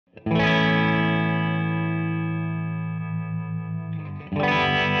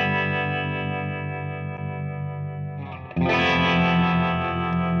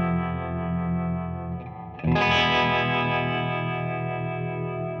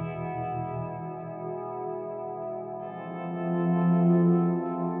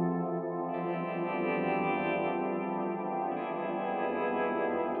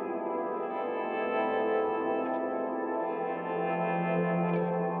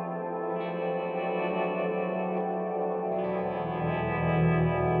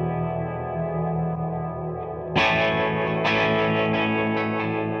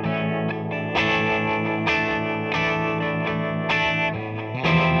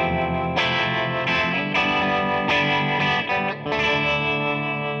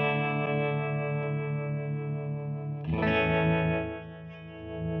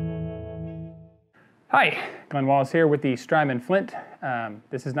Hi, Glenn Wallace here with the Strymon Flint.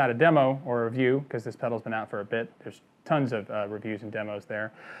 This is not a demo or a review because this pedal's been out for a bit. There's tons of reviews and demos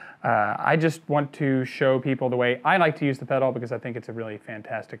there. I just want to show people the way I like to use the pedal because I think it's a really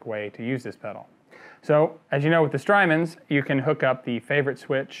fantastic way to use this pedal. So, as you know with the Strymons, you can hook up the favorite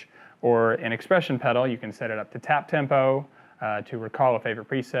switch or an expression pedal. You can set it up to tap tempo, to recall a favorite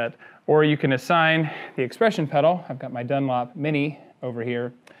preset, or you can assign the expression pedal. I've got my Dunlop Mini over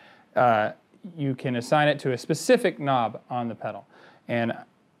here. You can assign it to a specific knob on the pedal. And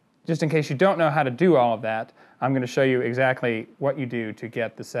just in case you don't know how to do all of that, I'm going to show you exactly what you do to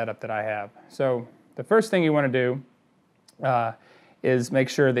get the setup that I have. So the first thing you want to do is make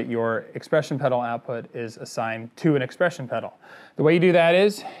sure that your expression pedal output is assigned to an expression pedal. The way you do that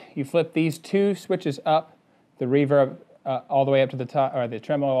is you flip these two switches up, the reverb all the way up to the top, or the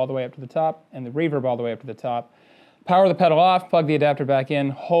tremolo all the way up to the top, and the reverb all the way up to the top. Power the pedal off, plug the adapter back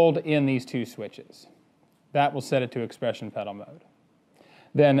in, hold in these two switches. That will set it to expression pedal mode.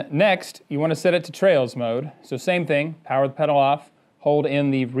 Then next, you want to set it to trails mode. So same thing, power the pedal off, hold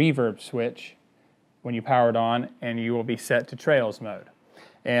in the reverb switch when you power it on, and you will be set to trails mode.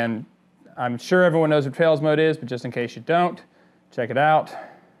 And I'm sure everyone knows what trails mode is, but just in case you don't, check it out.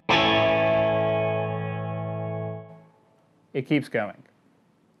 It keeps going.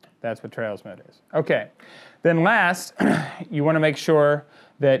 That's what trails mode is. Okay, then last, you want to make sure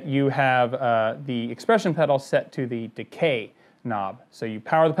that you have the expression pedal set to the decay knob. So you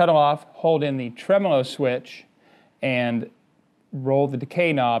power the pedal off, hold in the tremolo switch, and roll the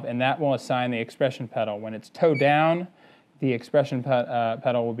decay knob, and that will assign the expression pedal. When it's toe down, the expression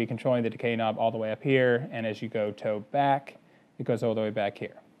pedal will be controlling the decay knob all the way up here, and as you go toe back, it goes all the way back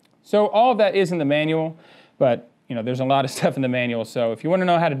here. So all of that is in the manual, but you know, there's a lot of stuff in the manual, so if you want to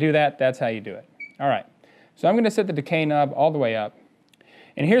know how to do that, that's how you do it. All right, so I'm going to set the decay knob all the way up,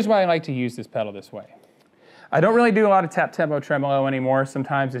 and here's why I like to use this pedal this way. I don't really do a lot of tap tempo tremolo anymore.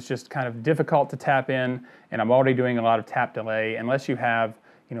 Sometimes it's just kind of difficult to tap in, and I'm already doing a lot of tap delay, unless you have,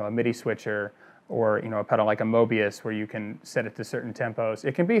 you know, a MIDI switcher or, you know, a pedal like a Mobius where you can set it to certain tempos.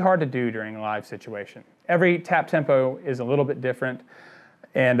 It can be hard to do during a live situation. Every tap tempo is a little bit different,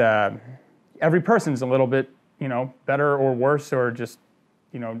 and every person's a little bit, you know, better or worse, or just,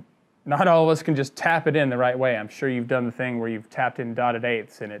 you know, not all of us can just tap it in the right way. I'm sure you've done the thing where you've tapped in dotted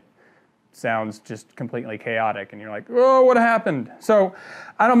eighths and it sounds just completely chaotic and you're like, oh, what happened? So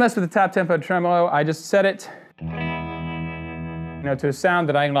I don't mess with the tap tempo tremolo. I just set it, you know, to a sound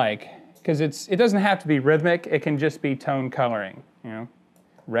that I like, because it doesn't have to be rhythmic. It can just be tone coloring, you know,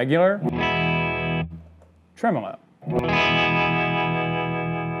 regular, tremolo.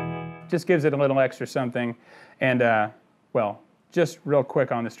 Just gives it a little extra something. And well, just real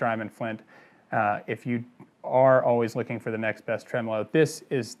quick on the Strymon Flint, if you are always looking for the next best tremolo, this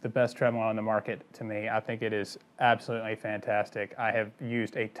is the best tremolo on the market to me. I think it is absolutely fantastic. I have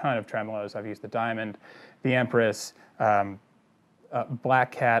used a ton of tremolos. I've used the Diamond, the Empress,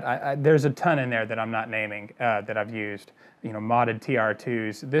 Black Cat. There's a ton in there that I'm not naming that I've used. You know, modded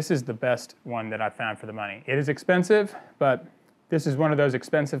TR2s. This is the best one that I've found for the money. It is expensive, but this is one of those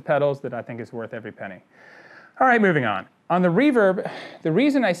expensive pedals that I think is worth every penny. All right, moving on. On the reverb, the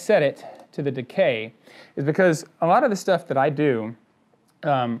reason I set it to the decay is because a lot of the stuff that I do,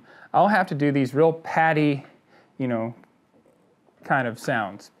 I'll have to do these real patty, you know, kind of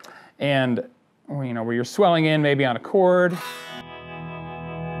sounds. And, you know, where you're swelling in maybe on a chord.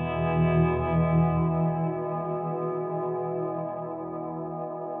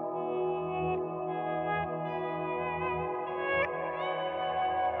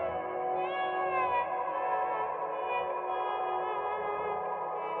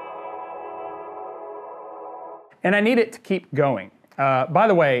 And I need it to keep going. By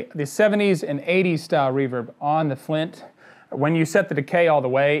the way, the 70s and 80s style reverb on the Flint, when you set the decay all the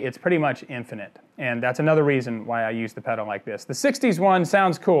way, it's pretty much infinite. And that's another reason why I use the pedal like this. The 60s one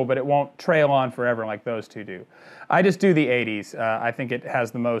sounds cool, but it won't trail on forever like those two do. I just do the 80s. I think it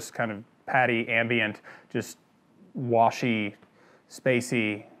has the most kind of patty, ambient, just washy,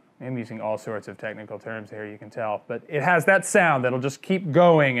 spacey. I'm using all sorts of technical terms here, you can tell. But it has that sound that'll just keep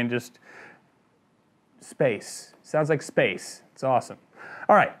going and just space. Sounds like space. It's awesome.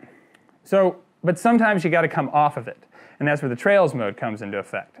 All right. So, but sometimes you got to come off of it, and that's where the trails mode comes into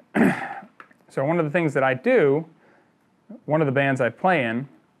effect. So one of the things that I do, one of the bands I play in,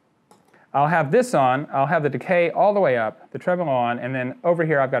 I'll have this on, I'll have the decay all the way up, the treble on, and then over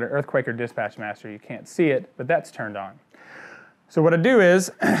here I've got an Earthquaker Dispatch Master. You can't see it, but that's turned on. So what I do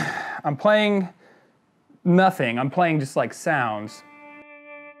is, I'm playing nothing. I'm playing just like sounds.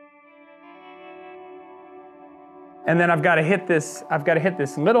 And then I've got to hit this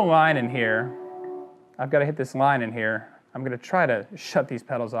little line in here I've got to hit this line in here. I'm going to try to shut these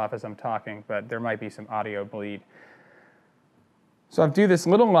pedals off as I'm talking, but there might be some audio bleed. So I'll do this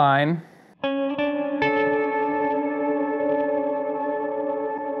little line.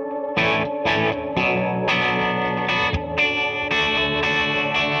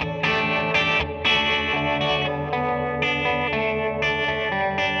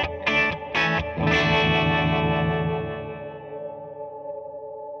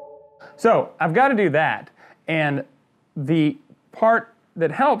 So I've got to do that, and the part that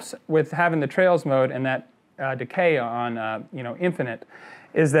helps with having the trails mode and that decay on infinite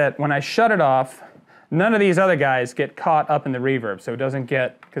is that when I shut it off, none of these other guys get caught up in the reverb, so it doesn't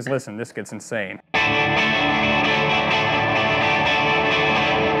get, because listen, this gets insane.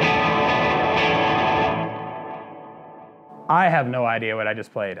 I have no idea what I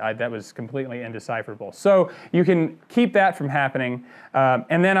just played. That was completely indecipherable. So you can keep that from happening.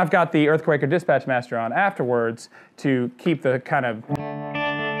 And then I've got the Earthquaker Dispatch Master on afterwards to keep the kind of,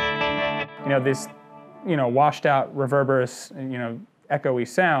 this, washed out, reverberous, echoey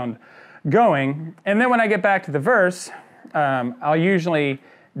sound going. And then when I get back to the verse, I'll usually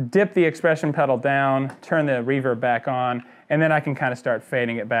dip the expression pedal down, turn the reverb back on, and then I can kind of start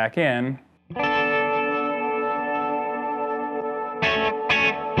fading it back in.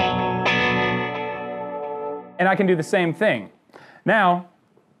 And I can do the same thing. Now,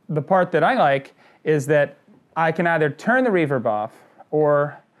 the part that I like is that I can either turn the reverb off,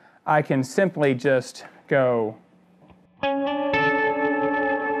 or I can simply just go.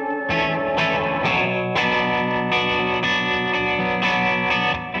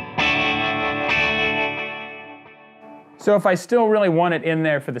 So if I still really want it in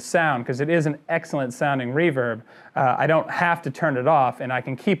there for the sound, because it is an excellent sounding reverb, I don't have to turn it off, and I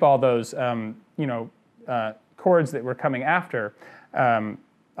can keep all those chords that were coming after.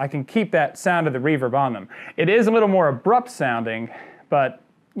 I can keep that sound of the reverb on them. It is a little more abrupt sounding, but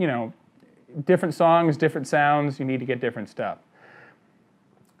different songs, different sounds, you need to get different stuff.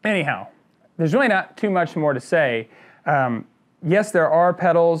 Anyhow, there's really not too much more to say. Yes, there are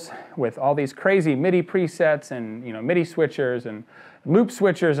pedals with all these crazy MIDI presets and MIDI switchers and loop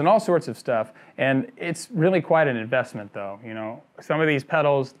switchers and all sorts of stuff, and it's really quite an investment though. Some of these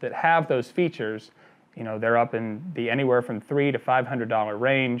pedals that have those features, they're up in the anywhere from $300 to $500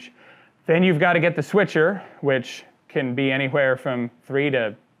 range. Then you've got to get the switcher, which can be anywhere from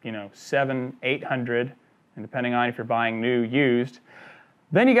 $300 to $700, $800, and depending on if you're buying new, used.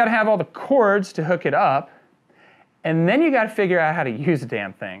 Then you got to have all the cords to hook it up, and then you got to figure out how to use the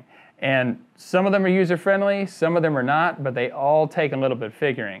damn thing. And some of them are user-friendly, some of them are not, but they all take a little bit of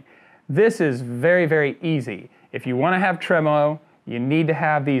figuring. This is very, very easy. If you want to have tremolo, you need to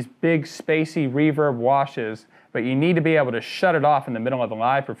have these big spacey reverb washes, but you need to be able to shut it off in the middle of a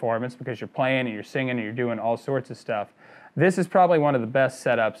live performance because you're playing and you're singing and you're doing all sorts of stuff. This is probably one of the best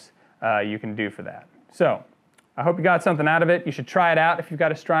setups you can do for that. So, I hope you got something out of it. You should try it out if you've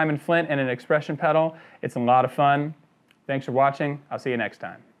got a Strymon Flint and an expression pedal. It's a lot of fun. Thanks for watching. I'll see you next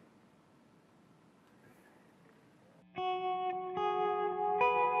time.